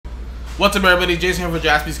What's up, everybody? Jason here for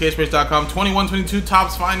jaspyscasebreaks.com. 21-22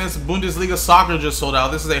 Topps Finest Bundesliga Soccer just sold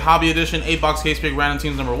out. This is a hobby edition 8-box case break random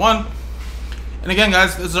teams number 1. And again,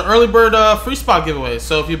 guys, this is an early bird free spot giveaway.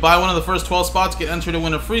 So if you buy one of the first 12 spots, get entered to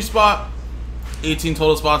win a free spot. 18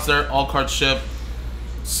 total spots there, all cards shipped.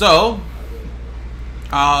 So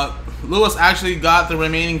Lewis actually got the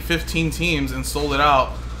remaining 15 teams and sold it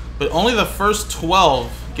out, but only the first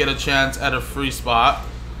 12 get a chance at a free spot.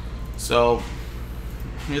 So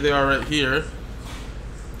here they are right here.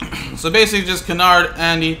 So basically just Kennard,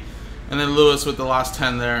 Andy, and then Lewis with the last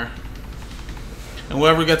 10 there. And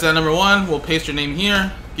whoever gets at number 1 will paste your name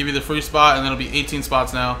here, give you the free spot, and then it'll be 18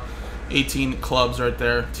 spots now. 18 clubs right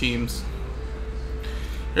there, teams.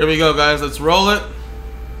 Here we go, guys. Let's roll it.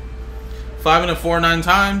 5 and a 4 9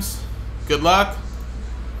 times. Good luck.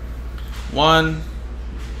 1,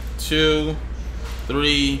 2,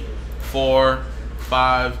 3, 4,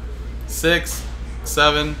 5, 6,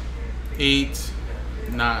 7, 8,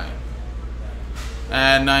 9.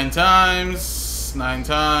 And 9 times. 9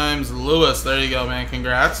 times. Lewis, there you go, man.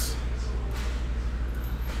 Congrats.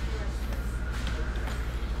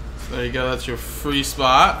 So there you go. That's your free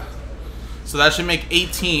spot. So that should make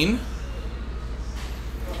 18.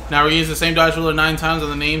 Now we use the same dice roller 9 times on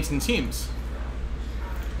the names and teams.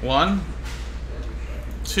 1,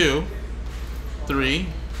 2, 3,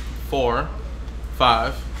 4,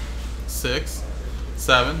 5, 6,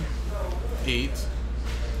 7, 8,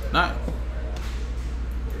 9.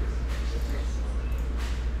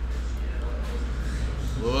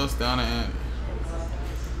 Lewis down to end.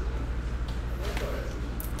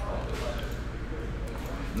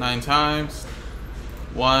 9 times.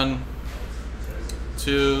 1,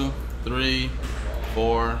 2, 3,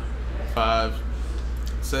 4, 5,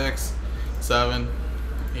 6, 7,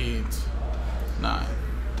 8, 9.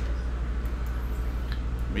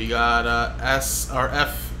 We got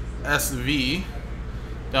FSV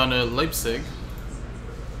down to Leipzig.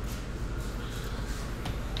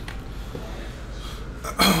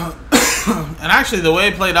 And actually, the way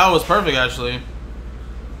it played out was perfect, actually.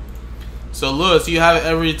 So, Lewis, you have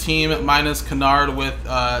every team minus Kennard with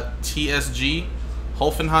TSG,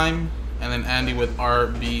 Hoffenheim, and then Andy with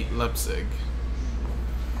RB Leipzig.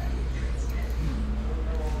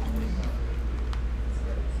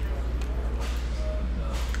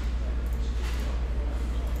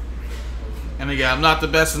 And again, I'm not the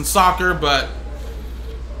best in soccer, but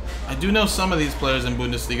I do know some of these players in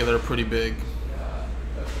Bundesliga that are pretty big.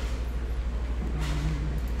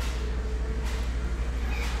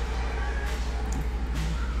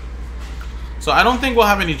 So I don't think we'll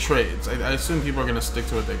have any trades. I assume people are going to stick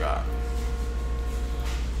to what they got.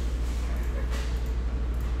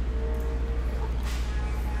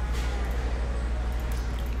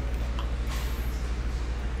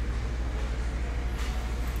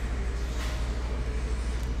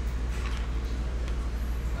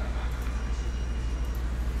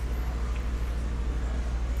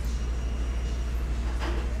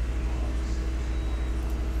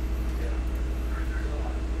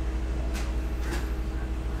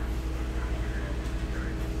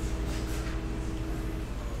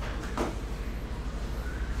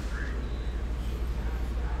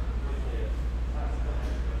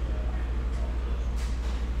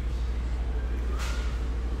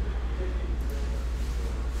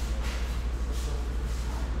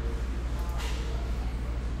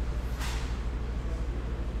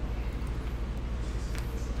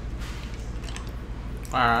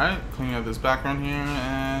 Alright, cleaning up this background here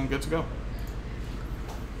and good to go.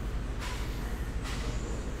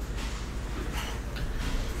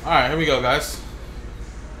 Alright, here we go, guys.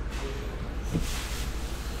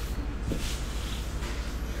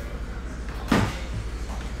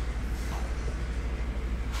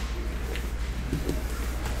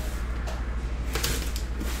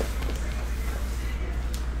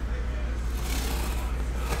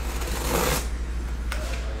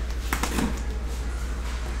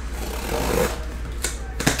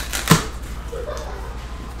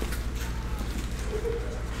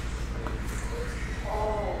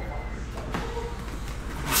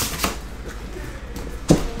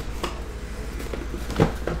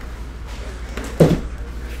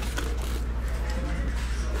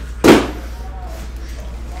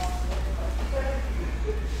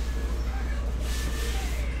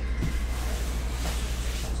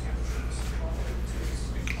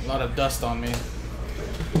 A lot of dust on me.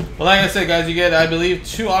 Well, like I said, guys, you get, I believe,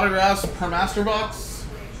 2 autographs per master box.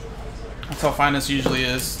 That's how Finest usually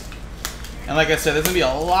is. And like I said, there's going to be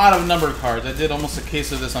a lot of numbered cards. I did almost a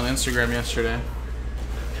case of this on Instagram yesterday.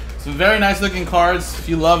 Some very nice looking cards. If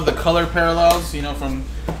you love the color parallels, you know, from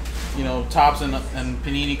you know, Topps and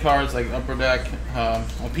Panini cards like Upper Deck,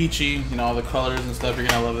 Peachy, you know, all the colors and stuff, you're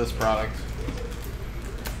gonna love this product.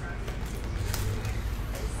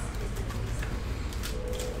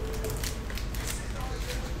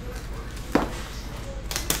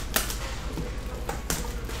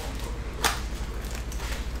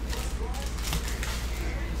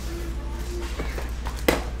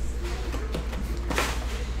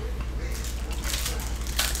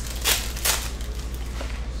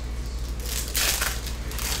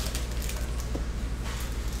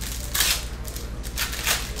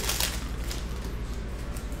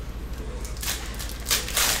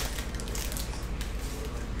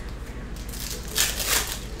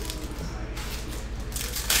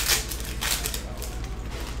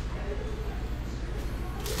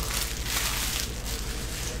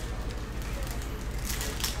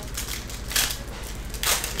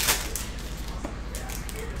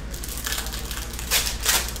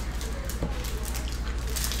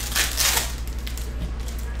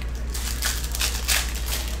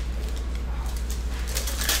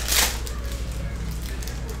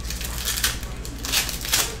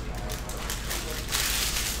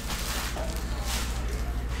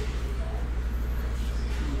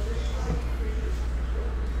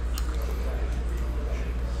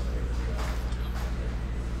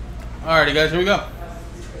 Alrighty guys, here we go.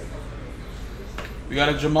 We got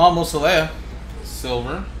a Jamal Musiala,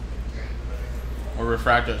 silver, or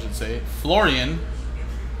refractor I should say. Florian,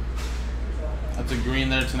 that's a green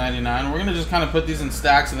there to 99. We're gonna just kind of put these in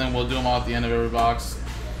stacks and then we'll do them all at the end of every box.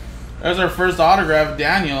 There's our first autograph,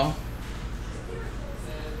 Daniel,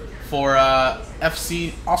 for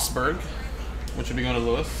FC Augsburg, which will be going to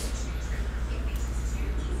Lewis.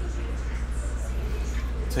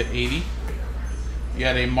 To 80. You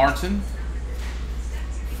got a Martin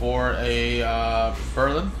for a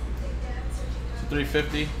Berlin to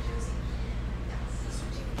 350.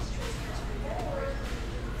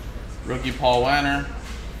 Rookie Paul Wanner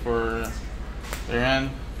for their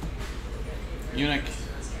end. Munich.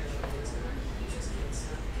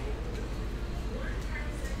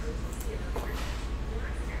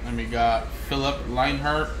 And we got Philip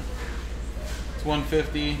Leinhart to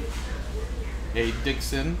 150. A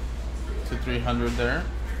Dixon to 300 there.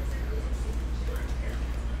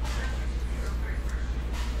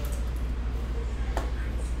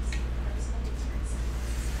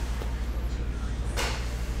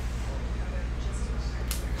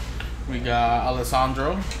 We got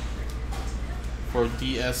Alessandro for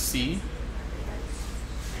DSC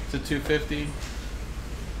to 250.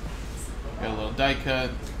 Got a little die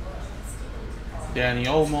cut. Danny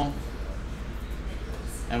Olmo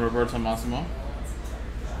and Roberto Massimo.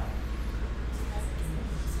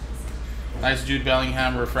 Nice Jude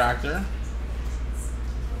Bellingham refractor.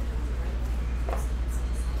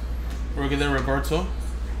 We're gonna get Roberto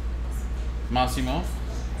Massimo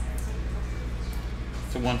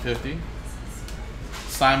to 150.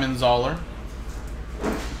 Simon Zoller.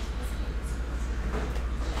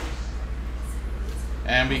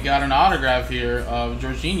 And we got an autograph here of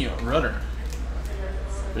Jorginho Rutter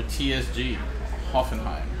for TSG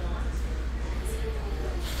Hoffenheim.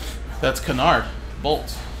 That's Kennard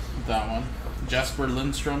Bolt. That one. Jasper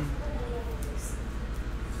Lindstrom.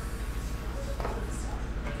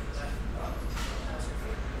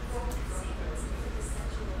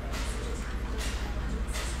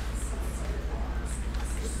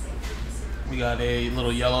 We got a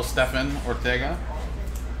little yellow Stefan Ortega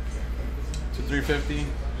to 350.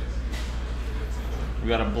 We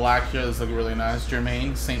got a black here that's looking really nice.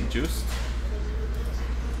 Jermaine St. Just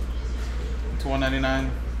to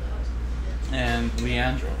 199. And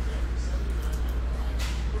Leandro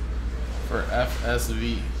for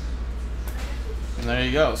FSV. And there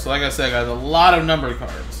you go. So like I said, guys, a lot of numbered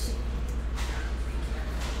cards.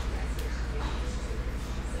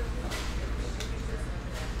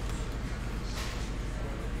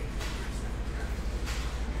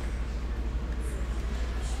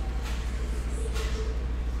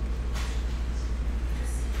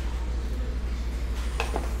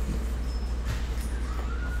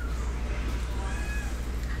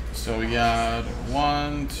 So we got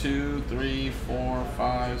 1, 2, 3, 4,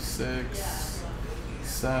 5, 6,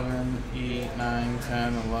 7, 8, 9,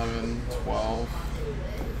 10, 11, 12.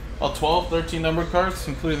 Well, 12, 13 numbered cards,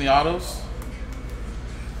 including the autos.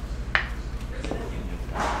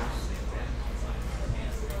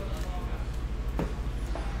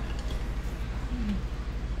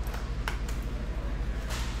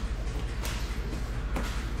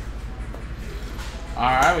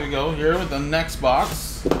 Alright, we go here with the next box.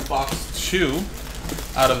 Box 2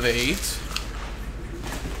 out of the 8.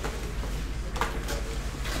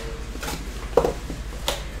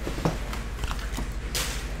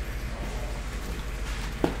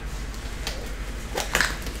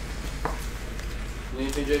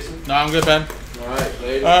 No, I'm good, Ben. Alright,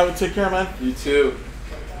 later. Alright, take care, man. You too.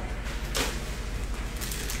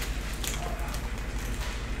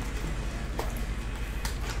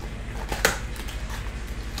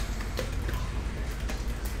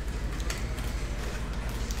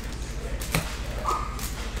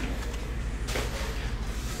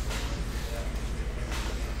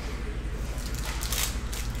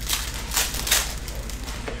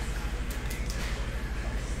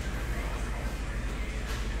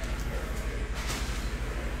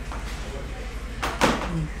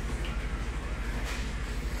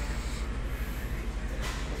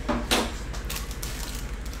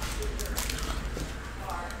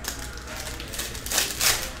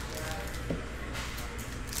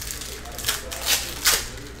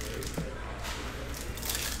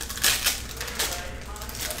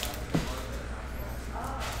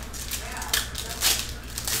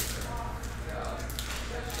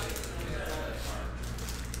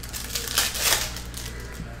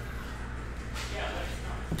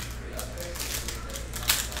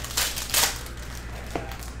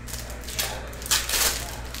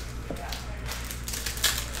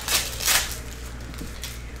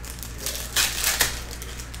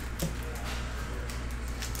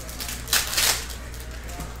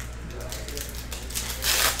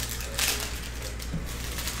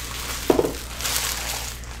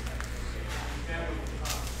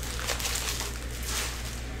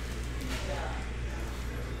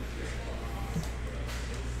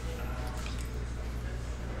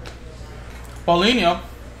 Paulinho.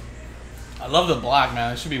 I love the black,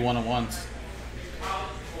 man. It should be 1-of-1s.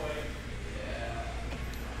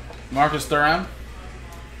 Marcus Thuram.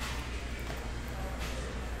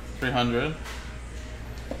 300.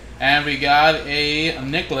 And we got a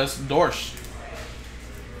Nicholas Dorsch.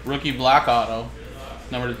 Rookie black auto.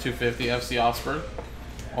 Number to 250, FC Augsburg.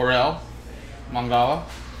 Orel. Mangala.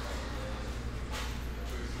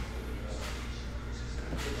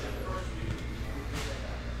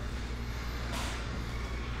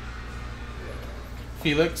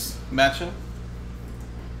 Felix Matcha.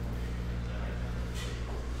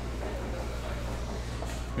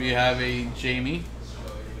 We have a Jamie.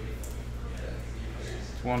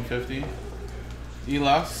 150.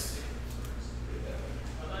 Elas.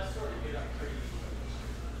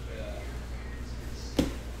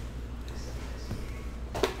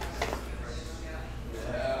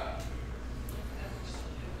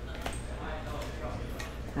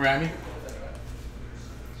 Rami.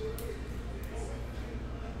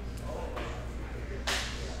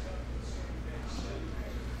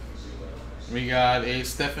 We got a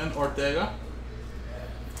Stefan Ortega.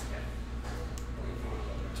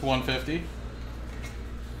 It's 150.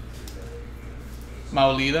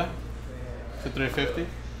 Maulida to 350.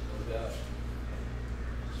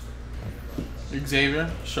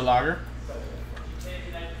 Xavier Schlager.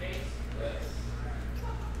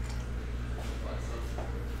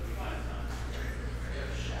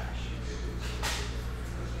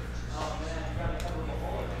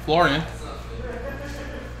 Florian.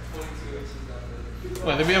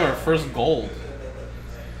 Wait, did we have our first gold?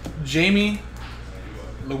 Jamie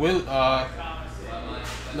Llewellyn.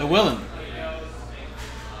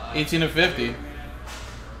 18/50.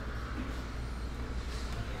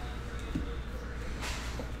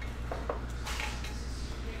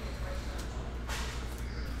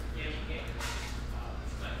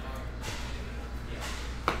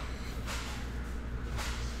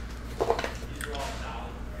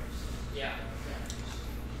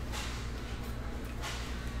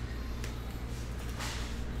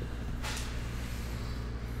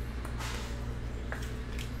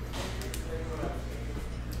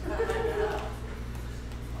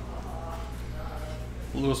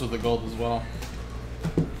 Lewis with the gold as well.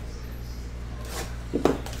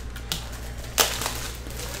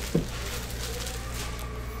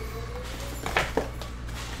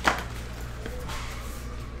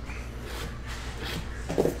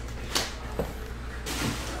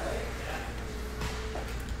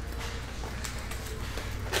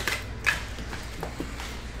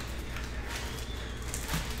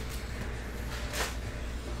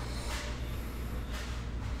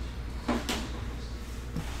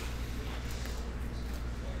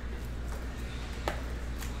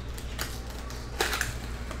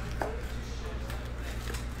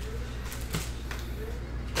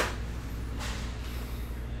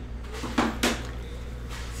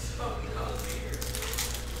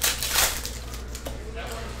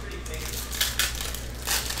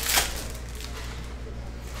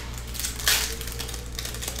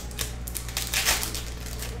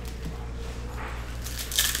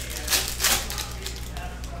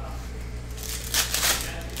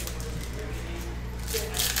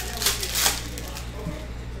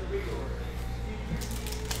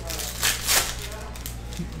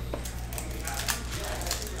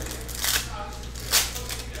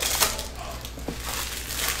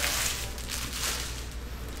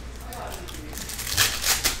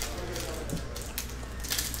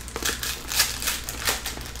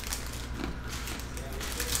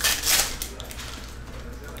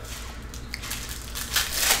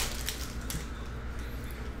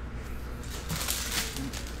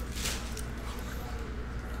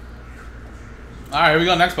 Alright, here we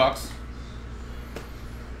go. Next box.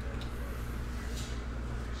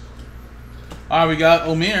 Alright, we got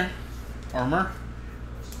Omer.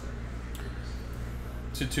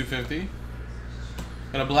 To 250.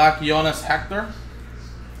 Got a black Jonas Hector.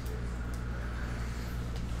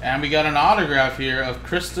 And we got an autograph here of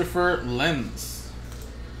Christopher Lenz.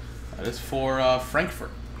 That is for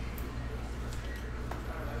Frankfurt.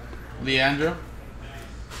 Leandro.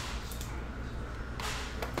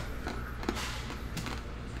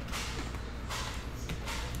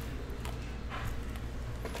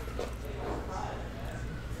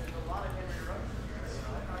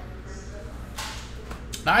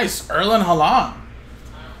 Nice, Erling Haaland.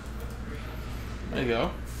 There you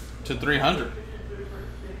go. To 300.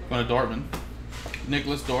 Going to Dortmund.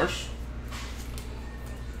 Nicholas Dorsch.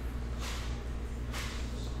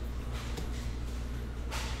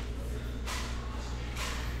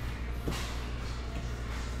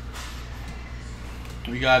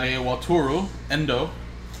 We got a Walturu, Endo.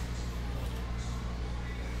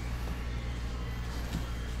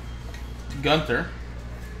 Gunther.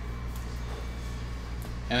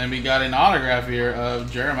 And then we got an autograph here of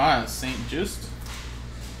Jeremiah St. Just.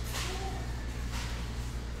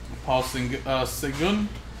 Paul Segun.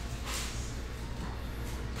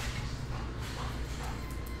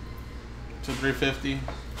 To 350.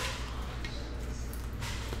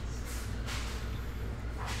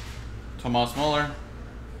 Thomas Muller.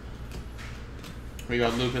 We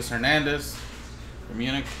got Lucas Hernandez from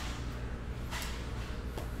Munich.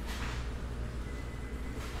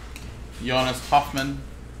 Jonas Hoffman.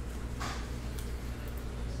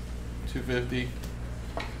 250.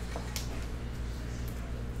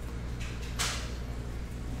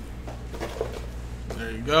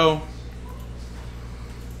 There you go.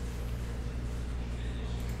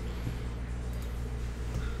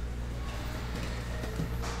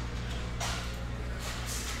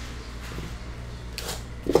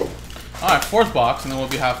 All right, fourth box, and then we'll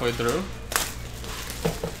be halfway through.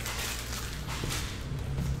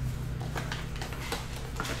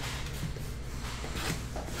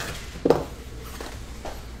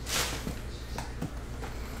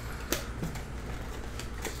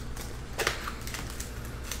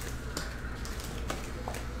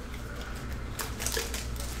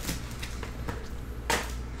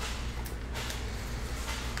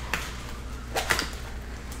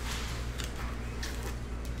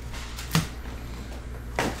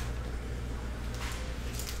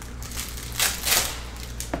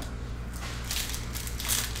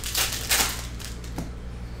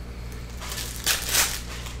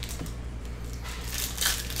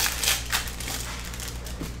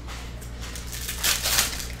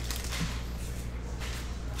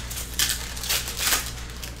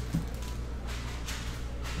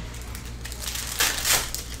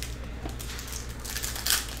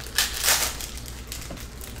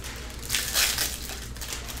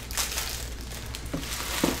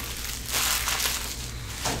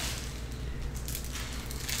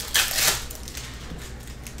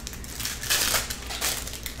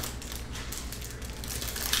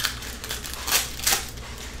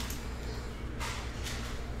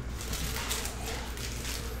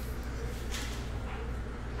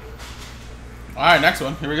 All right, next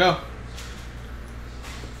one. Here we go.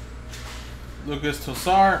 Lucas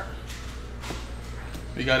Tossart.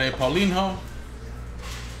 We got a Paulinho.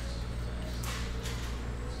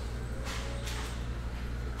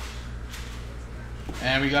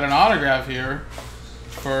 And we got an autograph here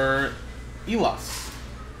for Elas.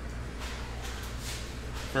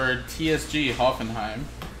 For TSG Hoffenheim.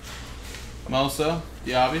 Hermosa,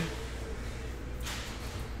 Diaby.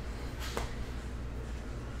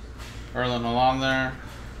 Erling Haaland there.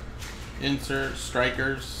 Insert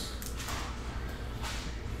strikers.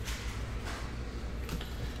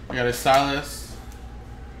 We got a Silas.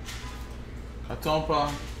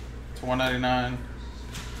 Katompa to 199.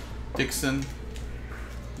 Dixon.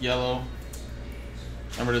 Yellow.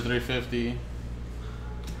 Number to 350.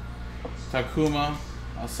 Takuma.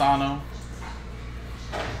 Asano.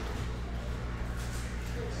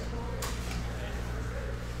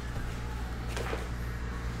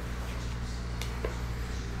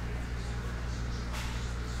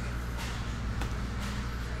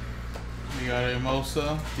 We got a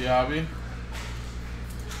Hermosa, Diaby.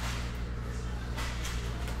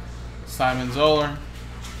 Simon Zoller.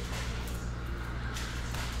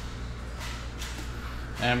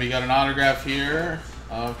 And we got an autograph here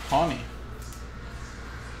of Pawnee.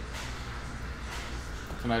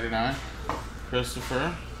 299.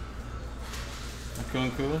 Christopher.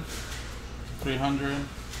 Nkunku. 300.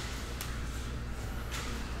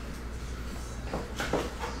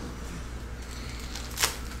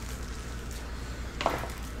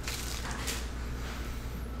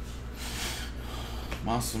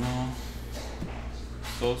 Massimo,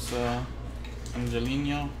 Sosa,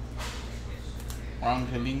 Angelino,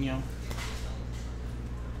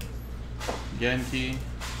 Genki,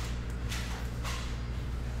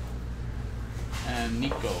 and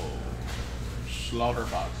Nico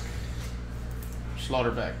Schlotterbeck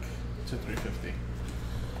to 350.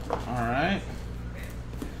 Alright.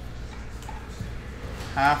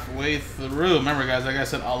 Halfway through. Remember, guys, like I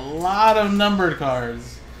said, a lot of numbered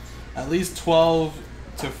cards. At least 12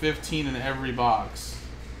 to 15 in every box.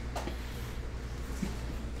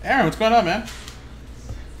 Aaron, what's going on, man?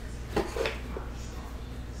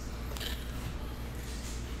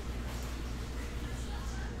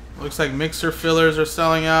 Looks like mixer fillers are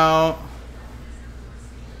selling out.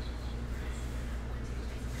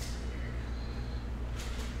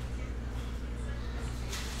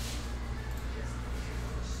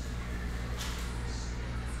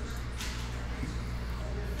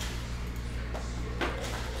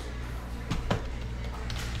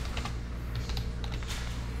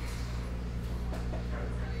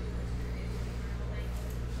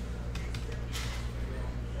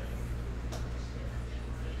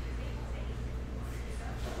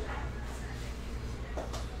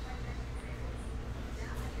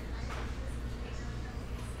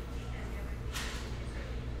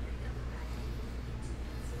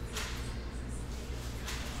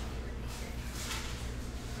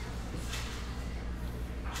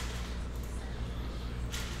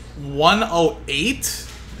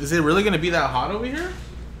 $108? Is it really going to be that hot over here?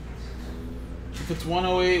 If it's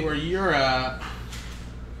 108 where you're at...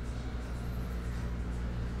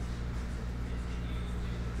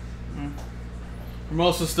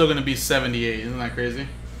 Hermosa's still going to be 78. Isn't that crazy?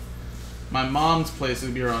 My mom's place is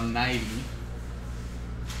going to be around 90.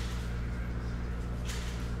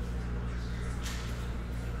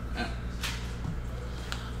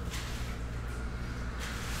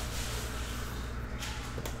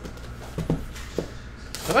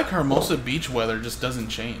 I feel like Hermosa beach weather just doesn't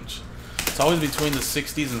change. It's always between the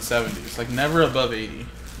 60s and 70s, like never above 80.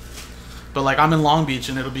 But like I'm in Long Beach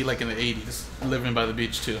and it'll be like in the 80s, living by the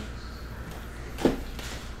beach too.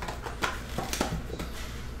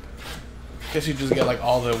 Guess you just get like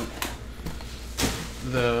all the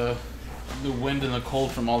wind and the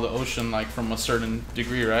cold from all the ocean, like from a certain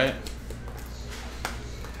degree, right?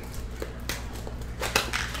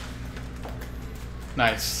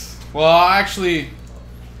 Nice. Well, actually.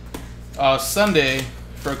 Sunday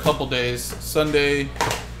for a couple days. Sunday,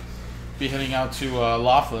 be heading out to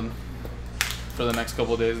Laughlin for the next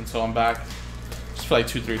couple of days until I'm back. Just for like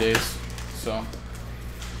 2-3 days. So,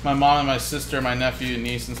 my mom and my sister, my nephew and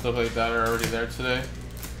niece and stuff like that are already there today.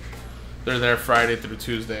 They're there Friday through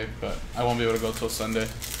Tuesday, but I won't be able to go till Sunday.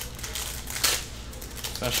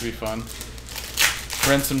 So that should be fun.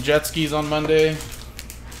 Rent some jet skis on Monday.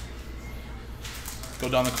 Go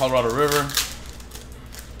down the Colorado River.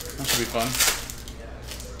 That should be fun.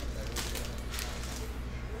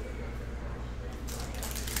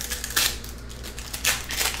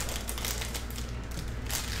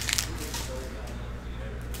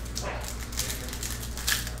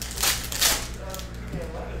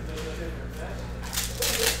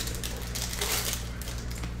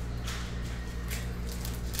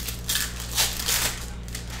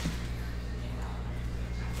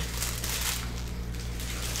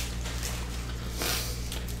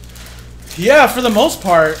 Yeah, for the most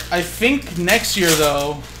part. I think next year,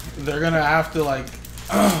 though, they're going to have to, like,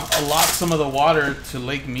 allot some of the water to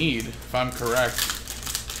Lake Mead, if I'm correct.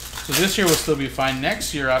 So this year will still be fine.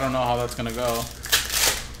 Next year, I don't know how that's going to go.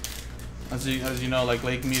 As you know, like,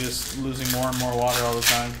 Lake Mead is losing more and more water all the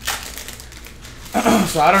time.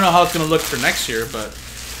 So I don't know how it's going to look for next year, but...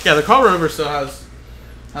 Yeah, the Colorado River still has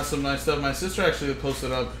some nice stuff. My sister actually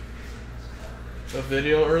posted up a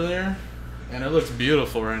video earlier, and it looks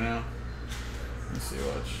beautiful right now. Let's see,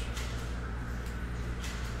 watch.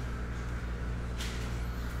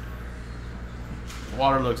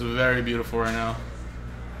 Water looks very beautiful right now.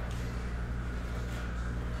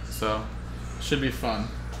 So, should be fun.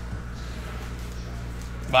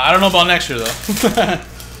 But I don't know about next year, though.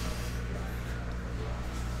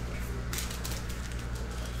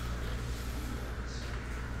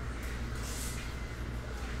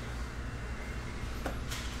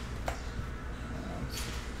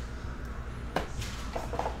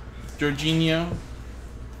 Jorginho,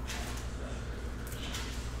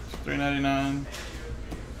 $3.99.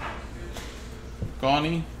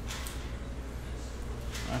 Goni,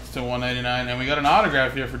 that's to $1.99, and we got an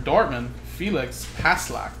autograph here for Dortmund, Felix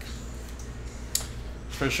Passlack.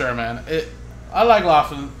 For sure, man. I like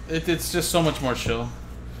Laughlin. It's just so much more chill.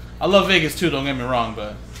 I love Vegas too. Don't get me wrong,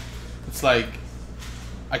 but it's like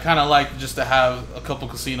I kind of like just to have a couple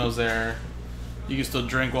casinos there. You can still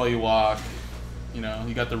drink while you walk. You know,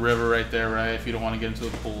 you got the river right there, right? If you don't want to get into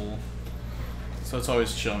the pool. So it's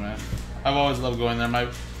always chill, man. I've always loved going there.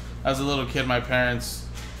 As a little kid, my parents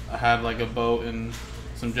had like a boat and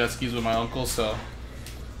some jet skis with my uncle, so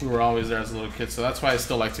we were always there as a little kid. So that's why I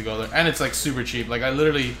still like to go there. And it's like super cheap. Like I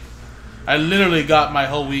literally got my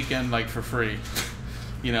whole weekend like for free.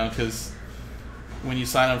 You know, because when you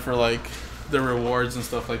sign up for like the rewards and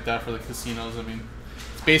stuff like that for the casinos, I mean,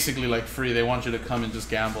 it's basically like free. They want you to come and just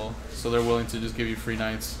gamble, so they're willing to just give you free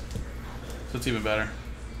nights. So it's even better.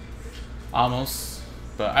 Almost.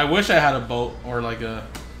 But I wish I had a boat or like a...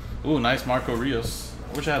 Ooh, nice Marco Rios.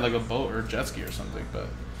 I wish I had like a boat or a jet ski or something, but...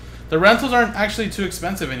 The rentals aren't actually too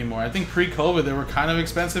expensive anymore. I think pre-COVID they were kind of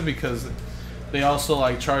expensive because they also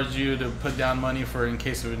like charge you to put down money for in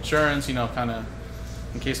case of insurance, you know, kind of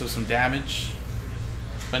in case of some damage.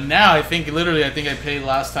 But now I think I paid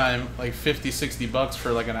last time like 50, 60 bucks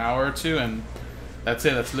for like an hour or two, and that's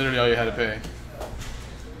it. That's literally all you had to pay.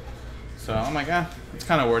 So I'm like, it's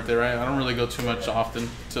kind of worth it, right? I don't really go too much often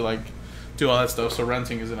to like do all that stuff, so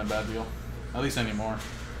renting isn't a bad deal, at least anymore.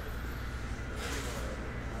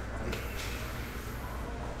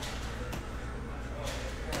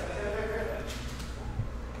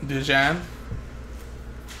 Dijan,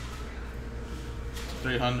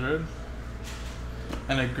 300,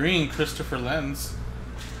 and a green Christopher Lenz.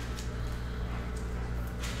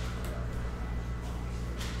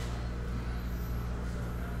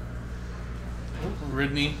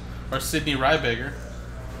 Sydney Ryberger,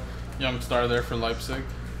 young star there for Leipzig.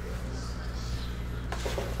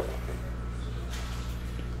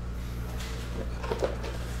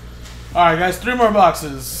 All right, guys, 3 more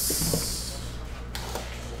boxes.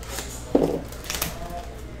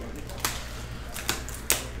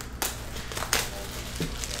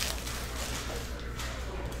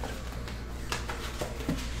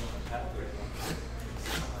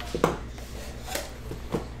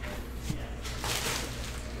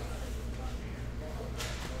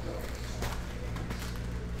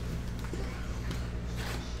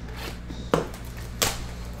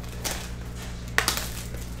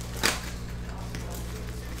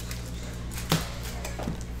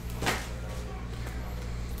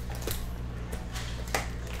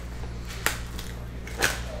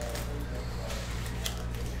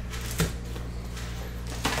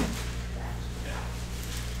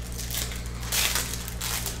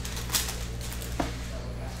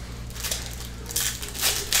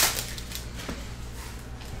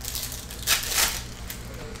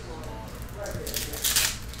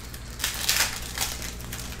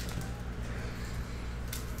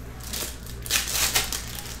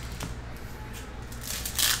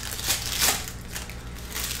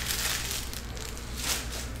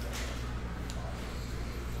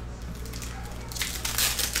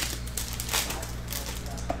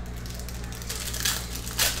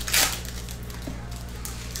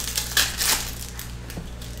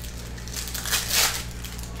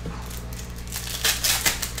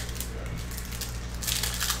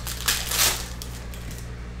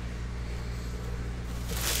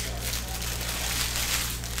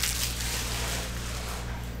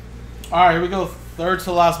 All right, here we go. Third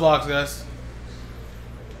to last box, guys.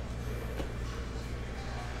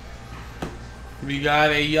 We got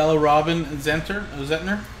a yellow Robin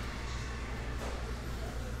Zentner.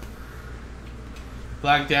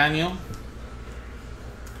 Black Daniel.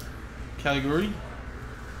 Caliguri.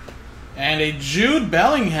 And a Jude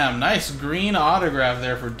Bellingham. Nice green autograph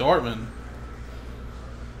there for Dortmund.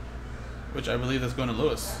 Which I believe is going to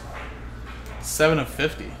Lewis. 7 of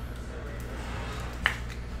 50.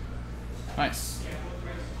 Nice.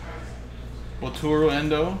 Wataru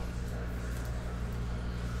Endo.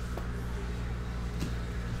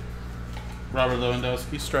 Robert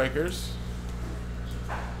Lewandowski, strikers.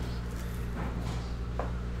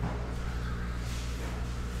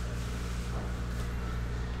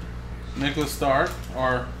 Nicholas Stark.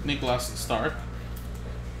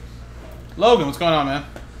 Logan, what's going on, man?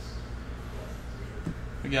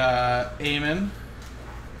 We got Eamon.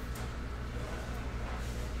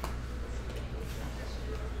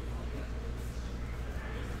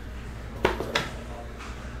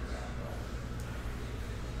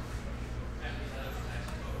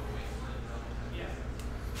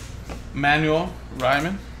 Manuel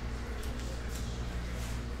Ryman.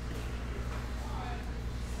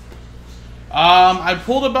 I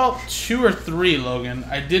pulled about 2 or 3, Logan.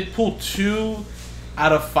 I did pull 2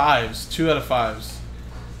 out of 5s. 2 out of 5s.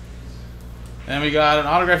 And we got an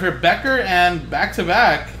autograph here. Becker and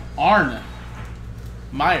back-to-back Arne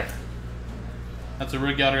Meyer. That's a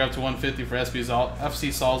rookie autograph to 150 for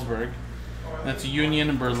FC Salzburg. That's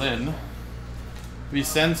Union Berlin.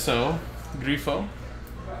 Vincenzo Grifo.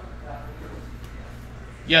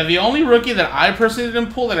 Yeah, the only rookie that I personally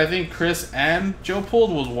didn't pull that I think Chris and Joe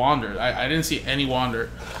pulled was Wander. I didn't see any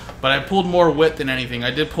Wander. But I pulled more Wit than anything.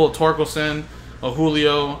 I did pull Torkelson, a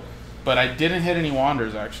Julio, but I didn't hit any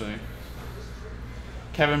Wanders, actually.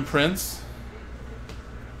 Kevin Prince.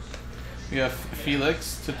 We have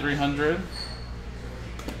Felix to 300.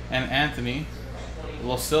 And Anthony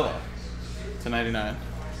Losilla to 99.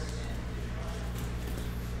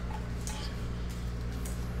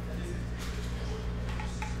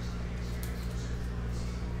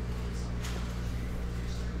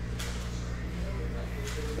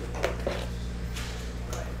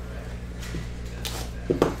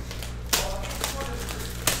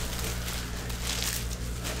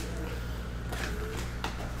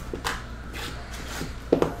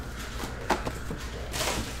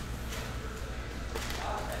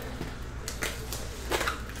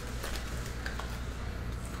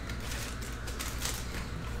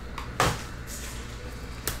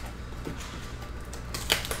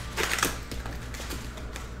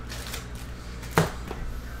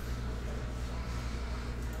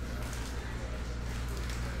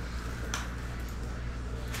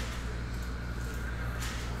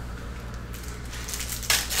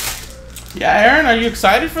 Yeah, Aaron, are you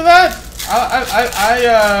excited for that?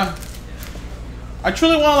 I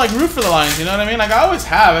truly want to like root for the Lions. You know what I mean? Like I always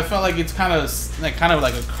have. I felt like it's kind of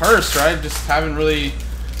like a curse, right? Just haven't really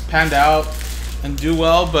panned out and do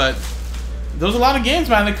well. But there was a lot of games,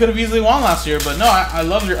 man. They could have easily won last year. But no, I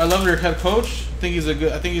love your head coach. I think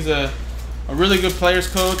he's a really good players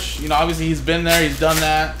coach. You know, obviously he's been there, he's done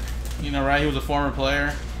that. You know, right? He was a former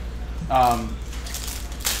player.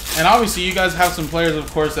 And obviously, you guys have some players,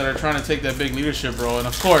 of course, that are trying to take that big leadership role. And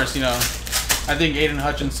of course, you know, I think Aiden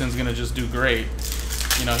Hutchinson's gonna just do great.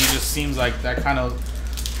 You know, he just seems like that kind of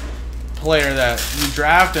player that you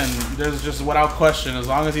draft, and there's just without question, as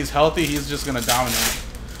long as he's healthy, he's just gonna dominate.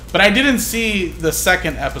 But I didn't see the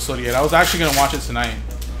second episode yet. I was actually gonna watch it tonight.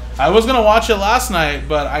 I was gonna watch it last night,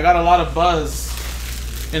 but I got a lot of buzz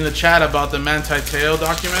in the chat about the Manti Te'o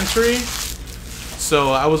documentary.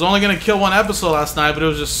 So I was only going to kill one episode last night, but it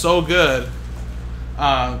was just so good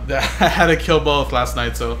that I had to kill both last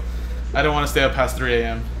night. So I didn't want to stay up past 3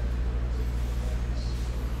 a.m.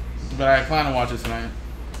 But I plan to watch it tonight.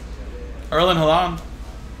 Erlen Haaland.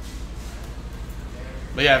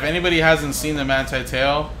 But yeah, if anybody hasn't seen the Manti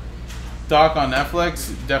Te'o doc on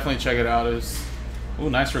Netflix, definitely check it out. It was,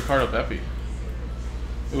 ooh, nice Ricardo Pepi.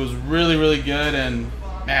 It was really, really good, and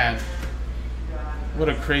man, what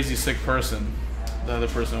a crazy sick person the other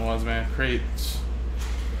person was, man. Great.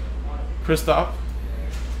 Christoph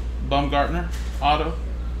Baumgartner, Otto,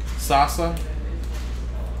 Sasa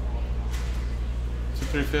to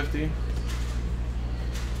 350.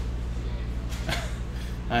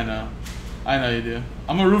 I know you do.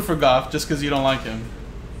 I'm gonna root for Goff just because you don't like him.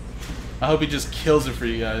 I hope he just kills it for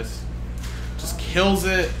you guys. Just kills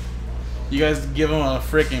it. You guys give him a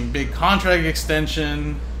freaking big contract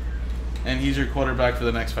extension, and he's your quarterback for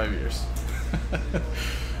the next 5 years.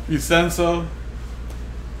 Vincenzo.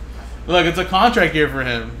 Look, it's a contract year for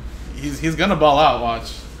him. He's gonna ball out.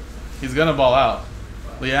 Watch, he's gonna ball out.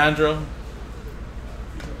 Leandro.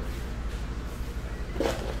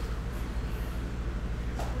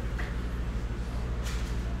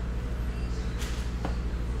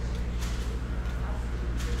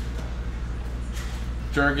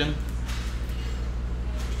 Jurgen.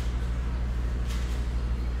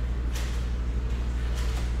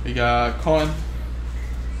 We got Cohen.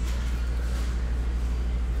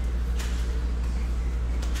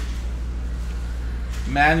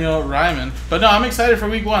 Manuel Ryman. But no, I'm excited for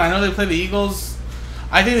week 1. I know they play the Eagles.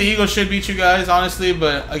 I think the Eagles should beat you guys, honestly.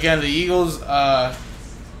 But again, the Eagles,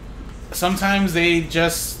 sometimes they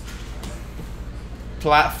just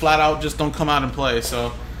flat out just don't come out and play.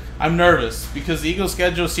 So I'm nervous because the Eagles'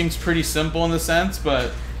 schedule seems pretty simple in the sense,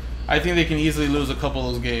 but I think they can easily lose a couple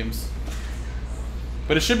of those games.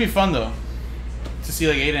 But it should be fun though, to see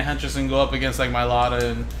like Aiden Hutchinson go up against like Mailata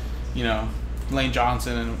and, you know, Lane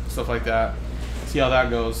Johnson and stuff like that. See how that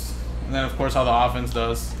goes, and then of course how the offense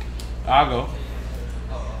does. I'll go.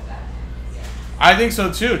 I think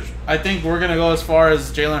so too. I think we're gonna go as far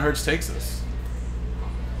as Jalen Hurts takes us.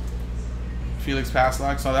 Felix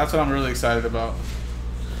Passlack, so that's what I'm really excited about.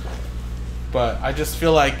 But I just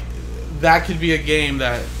feel like that could be a game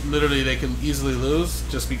that literally they could easily lose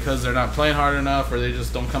just because they're not playing hard enough, or they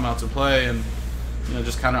just don't come out to play, and you know,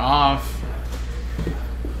 just kind of off.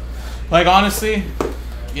 Like honestly,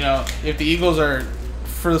 you know, if the Eagles are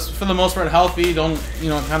for the most part healthy, don't, you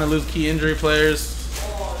know, kind of lose key injury players,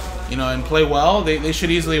 you know, and play well, they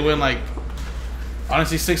should easily win, like,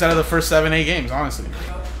 honestly, 6 out of the first 7, 8 games, honestly.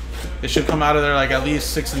 They should come out of there, like, at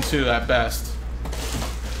least 6-2 at best.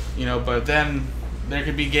 You know, but then there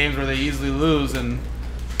could be games where they easily lose, and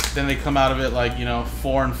then they come out of it, like, you know,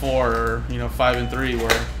 4-4 or, you know, 5-3,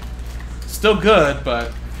 where still good,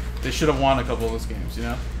 but they should have won a couple of those games, you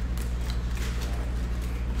know?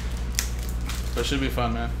 But it should be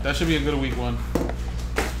fun, man. That should be a good week 1. And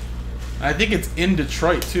I think it's in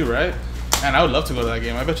Detroit, too, right? Man, I would love to go to that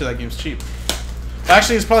game. I bet you that game's cheap.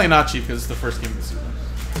 Actually, it's probably not cheap because it's the first game of the season.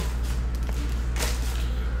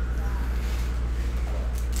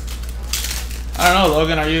 I don't know,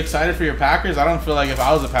 Logan. Are you excited for your Packers? I don't feel like if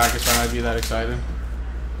I was a Packers fan, I'd be that excited.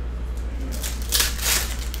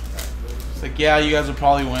 It's like, yeah, you guys will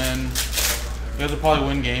probably win. You guys will probably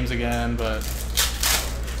win games again, but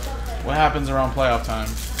what happens around playoff time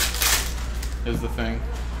is the thing.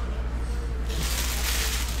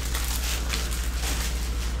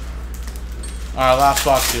 Alright, last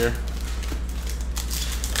box here.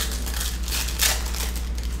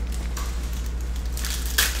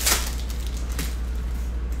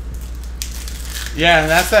 Yeah, and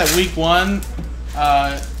that's that week 1.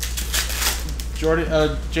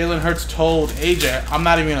 Jalen Hurts told AJ, I'm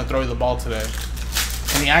not even going to throw you the ball today.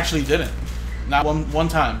 And he actually didn't. Not one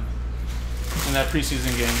time in that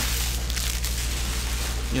preseason game.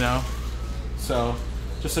 You know? So,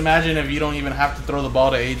 just imagine if you don't even have to throw the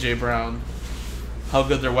ball to AJ Brown. How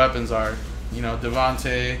good their weapons are. You know,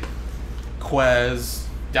 Devontae, Quez,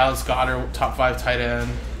 Dallas Goedert, top 5 tight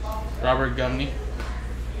end, Robert Gumney.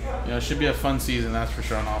 You know, it should be a fun season, that's for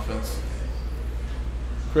sure, on offense.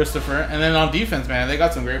 Christopher. And then on defense, man, they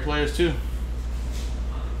got some great players, too.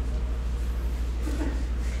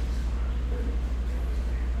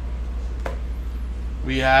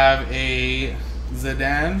 We have a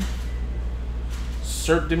Zidane,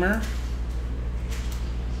 Sertdimer,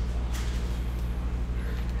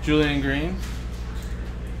 Julian Green,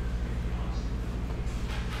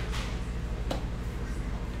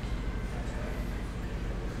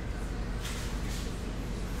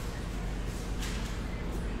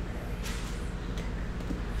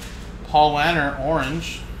 Paul Lanner,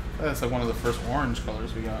 orange. That's like one of the first orange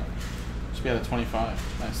colors we got. Should be at a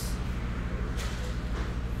 25. Nice.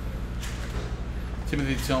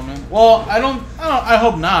 Timothy Tillman. Well, I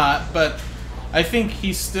hope not, but I think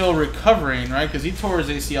he's still recovering, right? Because he tore his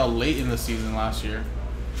ACL late in the season last year.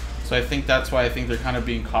 So I think that's why I think they're kind of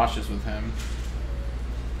being cautious with him.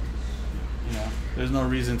 You know, there's no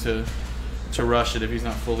reason to rush it if he's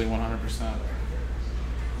not fully 100%.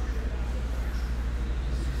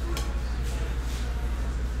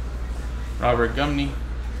 Robert Gumney.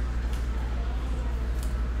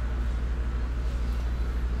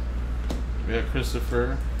 We have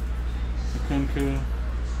Christopher Nkunku.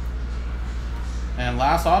 And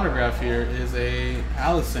last autograph here is a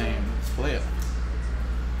Alisane player.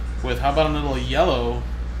 With, how about a little yellow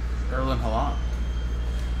Erling Haaland?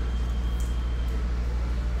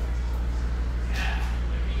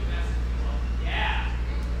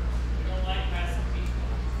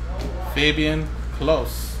 Fabian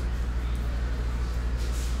Klos.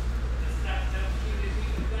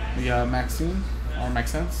 We got Maxime, or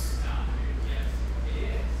Maxence.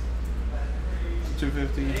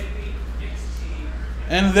 250.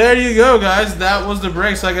 And there you go, guys. That was the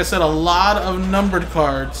breaks. Like I said, a lot of numbered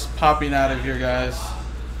cards popping out of here, guys.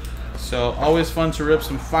 So, always fun to rip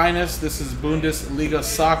some finest. This is Bundesliga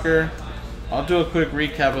soccer. I'll do a quick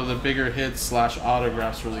recap of the bigger hits /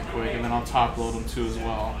 autographs really quick, and then I'll top load them too as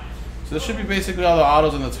well. So, this should be basically all the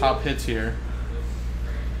autos and the top hits here.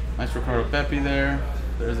 Nice Ricardo Pepi there.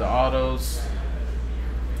 There's the autos.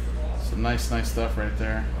 Some nice stuff right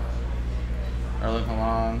there. Erling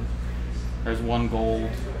Haaland. There's one gold.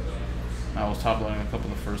 I was top loading a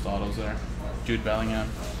couple of the first autos there. Jude Bellingham.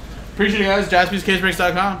 Appreciate you guys.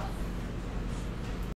 JaspysCaseBreaks.com.